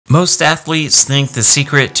Most athletes think the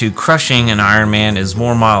secret to crushing an Ironman is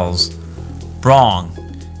more miles. Wrong.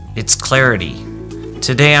 It's clarity.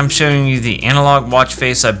 Today I'm showing you the analog watch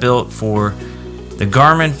face I built for the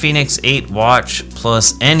Garmin Fenix 8 watch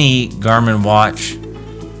plus any Garmin watch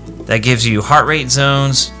that gives you heart rate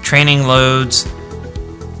zones, training loads,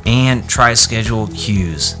 and TriSchedule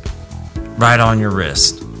cues right on your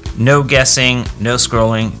wrist. No guessing, no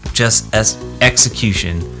scrolling, just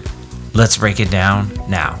execution. Let's break it down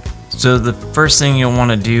now. So the first thing you'll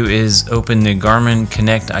want to do is open the Garmin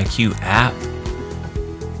Connect IQ app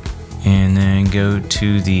and then go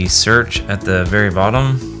to the search at the very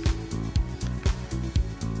bottom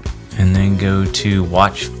and then go to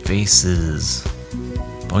watch faces.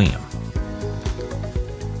 Bam.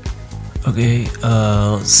 Okay,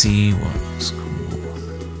 let's see what's cool.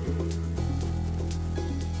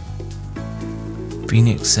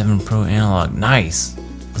 Fenix 7 Pro analog, nice.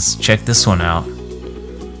 Let's check this one out.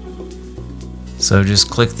 So just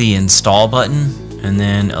click the install button and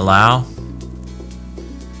then allow.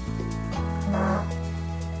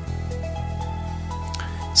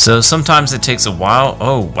 So sometimes it takes a while.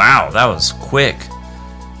 Oh wow, that was quick.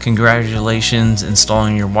 Congratulations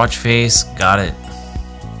installing your watch face. Got it.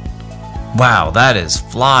 Wow, that is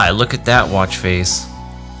fly. Look at that watch face.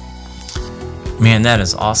 Man, that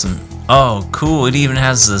is awesome. Oh, cool. It even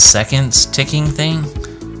has the seconds ticking thing.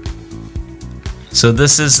 So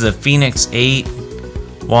this is the Fenix 8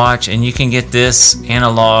 watch, and you can get this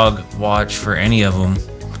analog watch for any of them.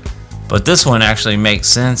 But this one actually makes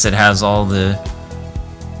sense. It has all the...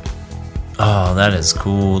 Oh, that is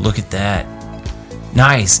cool. Look at that.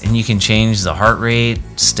 Nice. And you can change the heart rate,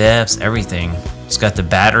 steps, everything. It's got the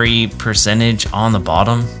battery percentage on the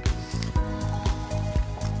bottom.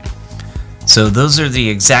 So those are the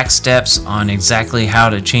exact steps on exactly how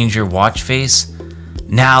to change your watch face.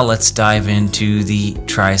 Now let's dive into the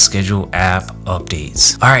TriSchedule app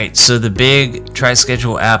updates. Alright, so the big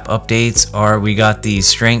TriSchedule app updates are we got the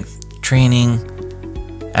strength training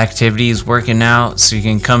activities working out, so you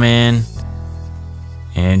can come in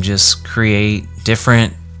and just create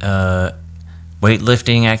different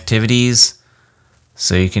weightlifting activities.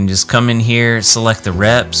 So you can just come in here, select the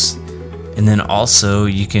reps, and then also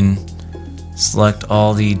you can select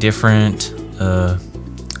all the different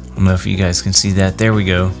I don't know if you guys can see that. There we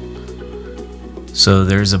go. So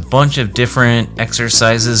there's a bunch of different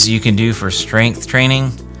exercises you can do for strength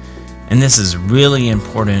training, and this is really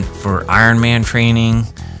important for Ironman training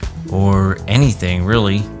or anything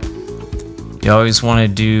really. You always want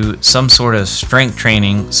to do some sort of strength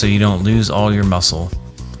training so you don't lose all your muscle.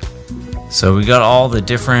 So we got all the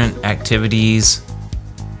different activities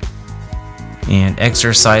and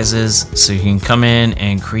exercises, so you can come in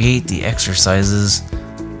and create the exercises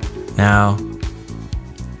now,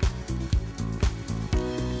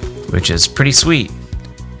 which is pretty sweet.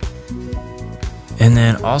 And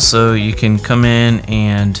then also you can come in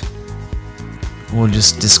and we'll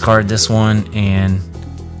just discard this one, and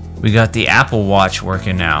we got the Apple Watch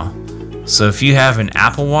working now. So if you have an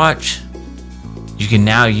Apple Watch, you can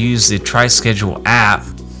now use the TriSchedule app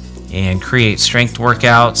and create strength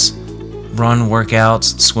workouts, run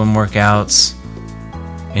workouts, swim workouts,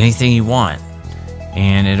 anything you want.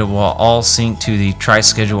 And it will all sync to the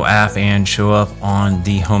TriSchedule app and show up on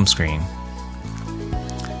the home screen.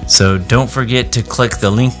 So don't forget to click the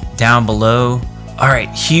link down below. Alright,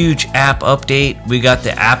 huge app update. We got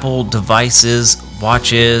the Apple devices,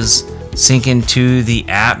 watches, syncing to the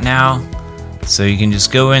app now. So you can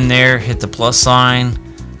just go in there, hit the plus sign,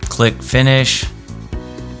 click finish,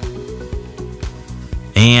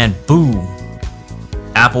 and boom,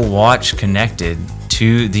 Apple Watch connected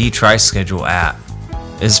to the TriSchedule app.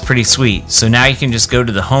 It's pretty sweet. So now you can just go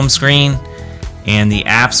to the home screen and the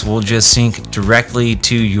apps will just sync directly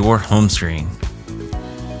to your home screen.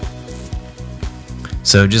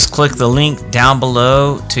 So just click the link down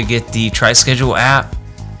below to get the TriSchedule app.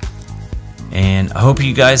 And I hope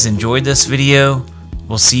you guys enjoyed this video.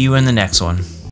 We'll see you in the next one.